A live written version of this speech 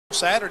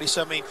Saturday.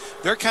 So, I mean,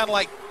 they're kind of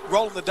like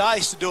rolling the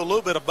dice to do a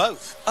little bit of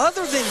both.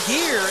 Other than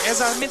here,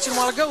 as I mentioned a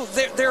while ago,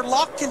 they're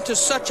locked into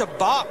such a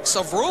box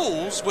of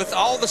rules with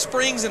all the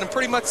springs and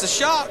pretty much the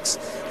shocks.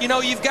 You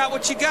know, you've got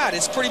what you got.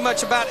 It's pretty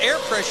much about air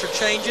pressure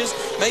changes,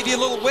 maybe a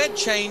little wedge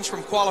change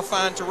from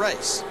qualifying to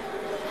race.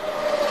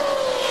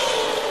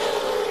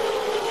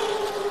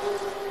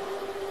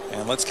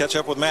 And let's catch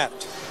up with Matt.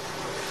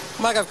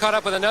 Mike, I've caught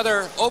up with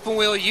another open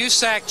wheel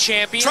USAC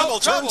champion.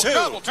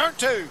 Turn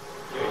two.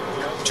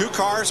 Two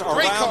cars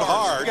around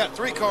hard. We got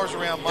 3 cars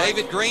around, Mike.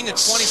 David Green, the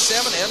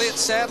 27, Elliott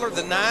Sadler,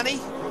 the 90.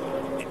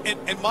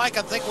 And Mike,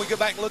 I think when we go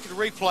back and look at the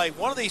replay,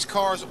 one of these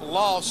cars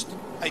lost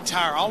a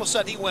tire. All of a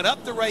sudden, he went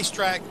up the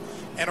racetrack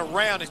and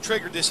around and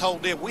triggered this whole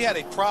deal. We had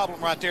a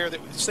problem right there that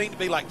seemed to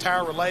be like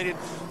tire related,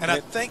 and I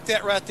think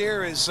that right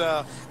there is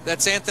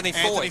that's Anthony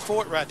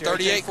Foyt right there.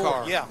 38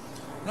 car. Yeah.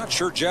 I'm not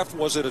sure, Jeff,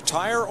 was it a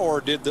tire or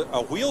did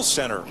a wheel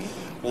center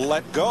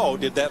let go?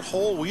 Did that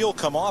whole wheel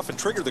come off and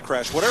trigger the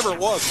crash? Whatever it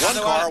was, one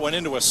car went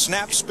into a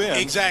snap spin.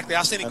 Exactly.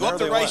 I seen him go up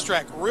the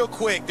racetrack real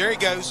quick. There he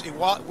goes. He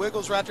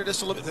wiggles right there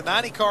just a little bit. The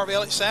 90 car of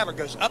Elliott Sadler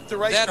goes up the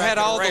racetrack. That had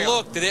all the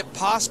look that it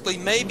possibly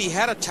maybe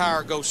had a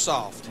tire go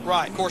soft.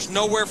 Right. Of course,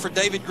 nowhere for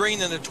David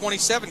Green and the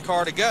 27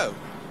 car to go.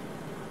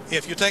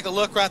 If you take a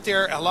look right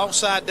there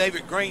alongside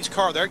David Green's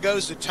car, there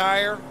goes the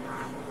tire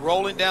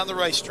rolling down the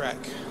racetrack.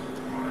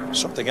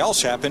 Something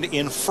else happened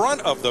in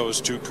front of those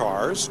 2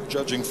 cars,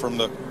 judging from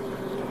the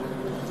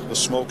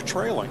smoke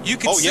trailing. You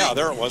could see, yeah,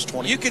 there it was.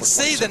 20. You could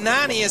see the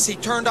 90 as he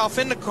turned off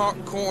in the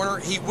corner.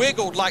 He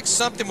wiggled like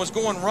something was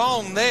going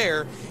wrong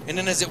there, and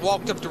then as it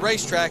walked up the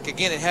racetrack,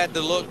 again, it had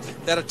to look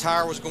that a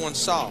tire was going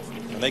soft.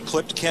 And they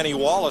clipped Kenny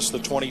Wallace, the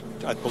 20.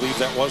 I believe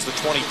that was the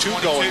 22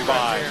 going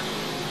by. Right.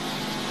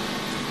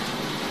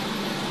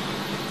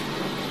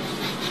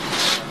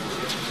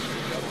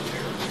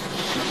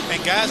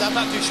 And guys, I'm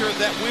not too sure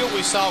that wheel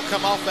we saw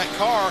come off that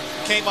car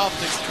came off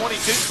the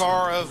 22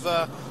 car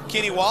of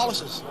Kenny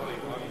Wallace's.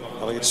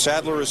 Elliott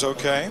Sadler is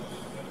okay.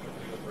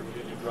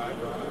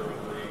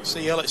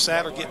 See Elliott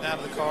Sadler getting out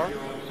of the car.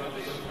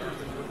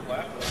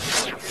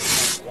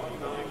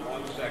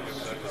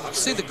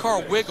 See the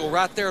car wiggle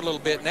right there a little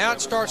bit. Now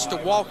it starts to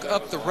walk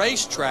up the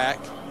racetrack.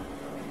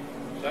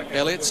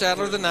 Elliott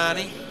Sadler, the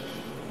 90.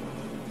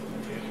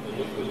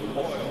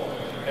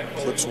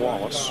 Clips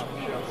Wallace.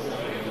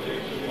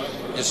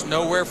 Just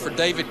nowhere for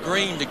David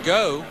Green to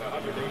go.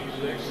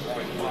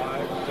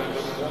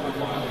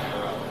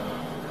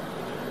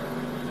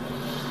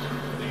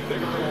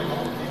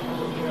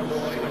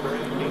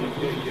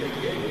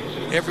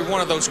 Every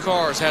one of those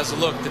cars has a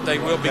look that they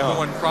will be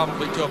going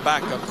probably to a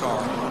backup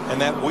car.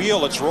 And that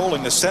wheel, it's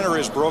rolling. The center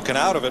is broken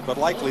out of it, but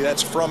likely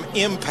that's from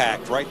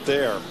impact right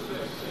there.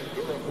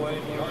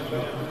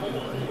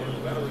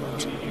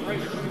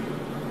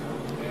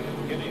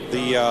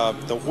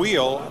 The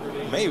wheel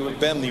may have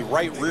been the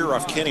right rear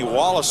of Kenny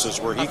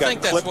Wallace's, where he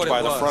got clipped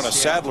by the front of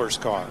Sadler's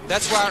car.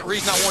 That's the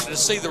reason I wanted to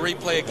see the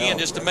replay again,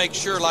 just to make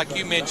sure, like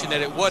you mentioned,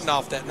 that it wasn't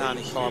off that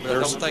 90 car, but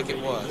I don't think it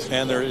was.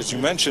 And there, as you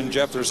mentioned,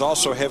 Jeff, there's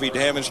also heavy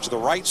damage to the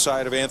right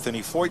side of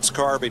Anthony Foyt's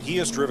car, but he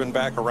is driven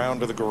back around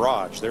to the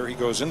garage. There he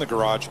goes in the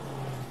garage,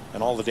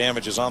 and all the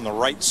damage is on the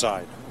right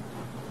side.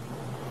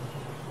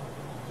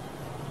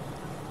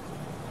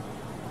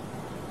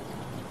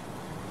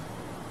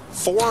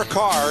 Four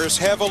cars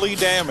heavily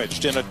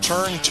damaged in a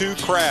turn 2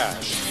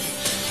 crash.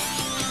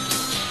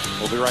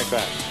 We'll be right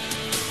back.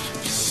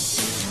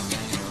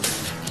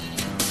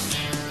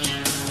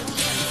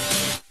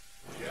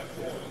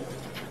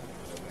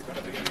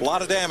 A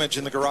lot of damage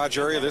in the garage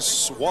area.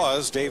 This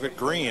was David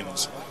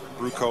Green's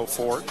Bruco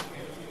Ford.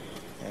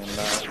 And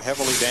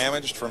heavily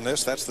damaged from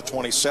this. That's the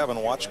 27.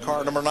 Watch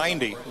car number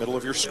 90, middle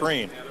of your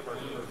screen.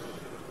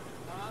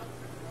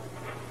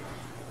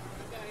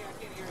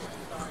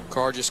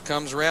 Car just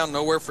comes around,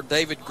 nowhere for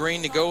David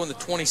Green to go in the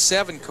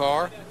 27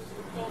 car.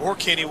 Or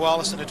Kenny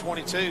Wallace in the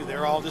 22.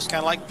 They're all just kind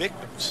of like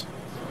victims.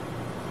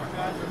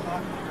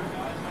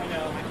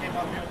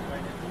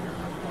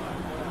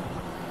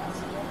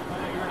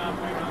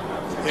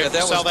 Yeah,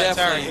 that was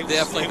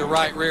definitely the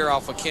right rear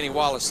off of Kenny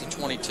Wallace, the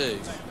 22.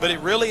 But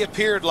it really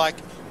appeared like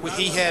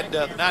he had,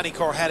 the 90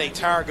 car had a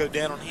tire go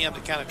down on him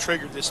that kind of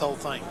triggered this whole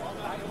thing.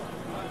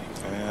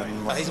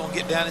 And he's going to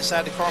get down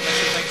inside the car, make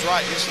sure things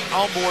right. This is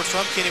on board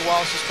from Kenny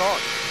Wallace's car.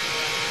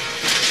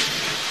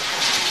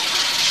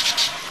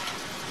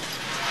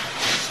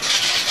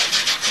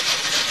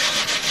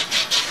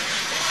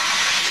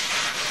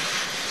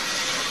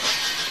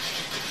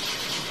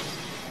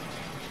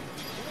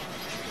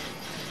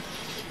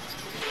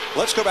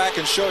 let's go back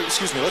and show you,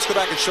 let's go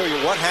back and show you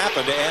what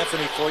happened to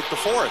Anthony Foyt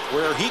IV,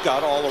 where he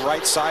got all the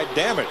right side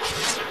damage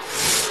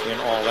in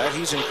all that.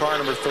 He's in car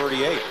number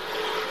 38.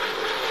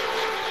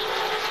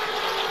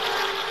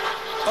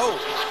 Oh.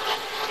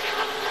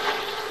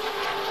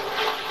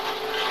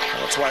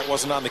 That's why it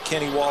wasn't on the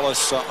Kenny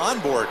Wallace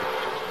onboard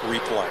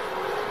replay.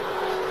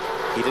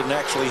 He didn't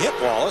actually hit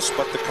Wallace,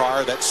 but the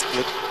car that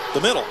split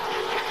the middle.